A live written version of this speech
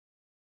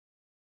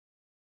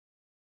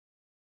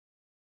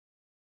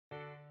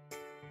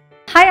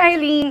Hi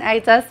Eileen, I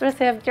just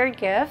received your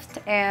gift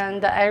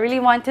and I really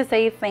want to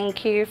say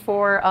thank you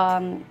for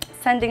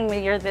sending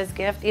me this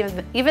gift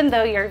even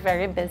though you're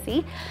very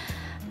busy.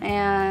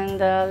 And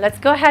let's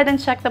go ahead and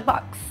check the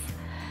box.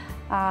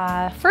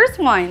 First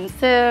one,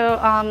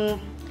 so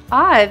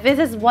this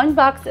is one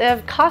box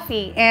of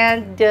coffee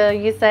and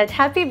you said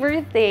happy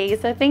birthday,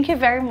 so thank you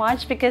very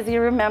much because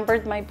you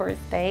remembered my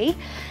birthday.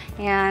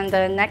 And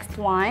the next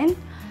one,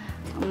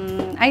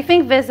 I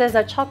think this is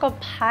a chocolate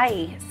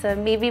pie, so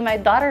maybe my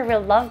daughter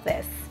will love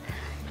this.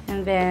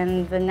 And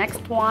then the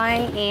next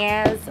one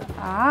is,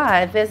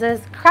 this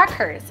is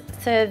crackers.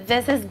 So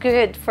this is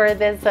good for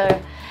this,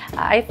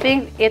 I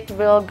think it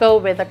will go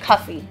with the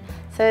coffee.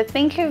 So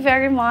thank you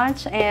very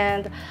much,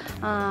 and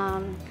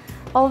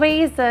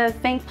always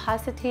think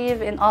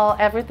positive in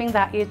everything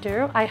that you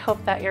do. I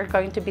hope that you're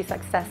going to be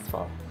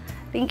successful.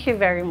 Thank you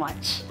very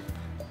much.